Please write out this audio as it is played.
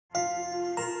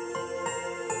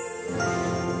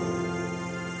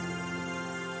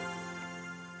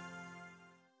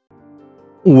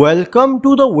Welcome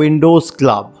to the Windows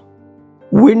Club.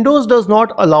 Windows does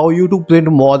not allow you to print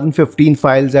more than 15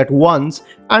 files at once,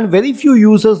 and very few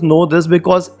users know this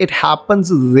because it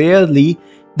happens rarely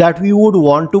that we would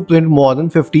want to print more than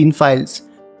 15 files.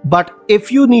 But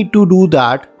if you need to do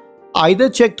that, either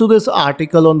check through this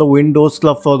article on the Windows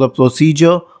Club for the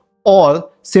procedure or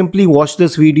simply watch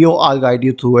this video. I'll guide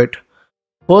you through it.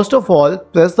 First of all,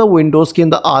 press the Windows key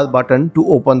and the R button to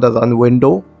open the Run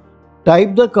window.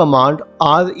 Type the command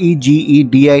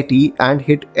regedit and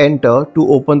hit enter to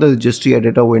open the registry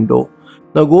editor window.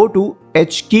 Now go to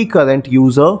HKey current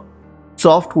user,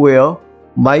 software,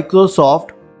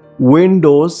 Microsoft,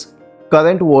 Windows,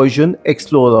 current version,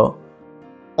 Explorer.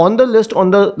 On the list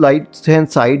on the right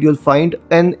hand side, you'll find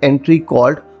an entry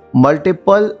called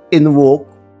multiple invoke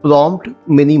prompt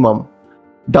minimum.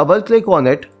 Double click on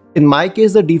it. In my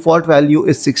case, the default value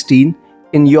is 16.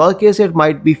 In your case, it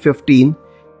might be 15.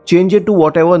 Change it to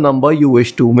whatever number you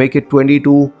wish to. Make it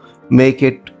 22, make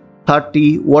it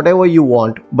 30, whatever you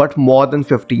want, but more than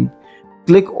 15.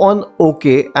 Click on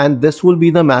OK and this will be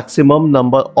the maximum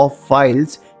number of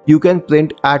files you can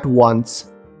print at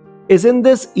once. Isn't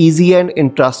this easy and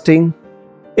interesting?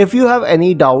 If you have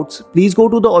any doubts, please go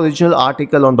to the original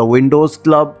article on the Windows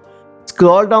Club,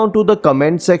 scroll down to the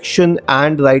comment section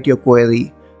and write your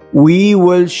query. We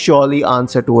will surely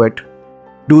answer to it.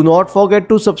 Do not forget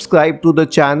to subscribe to the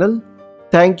channel.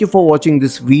 Thank you for watching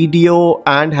this video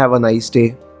and have a nice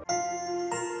day.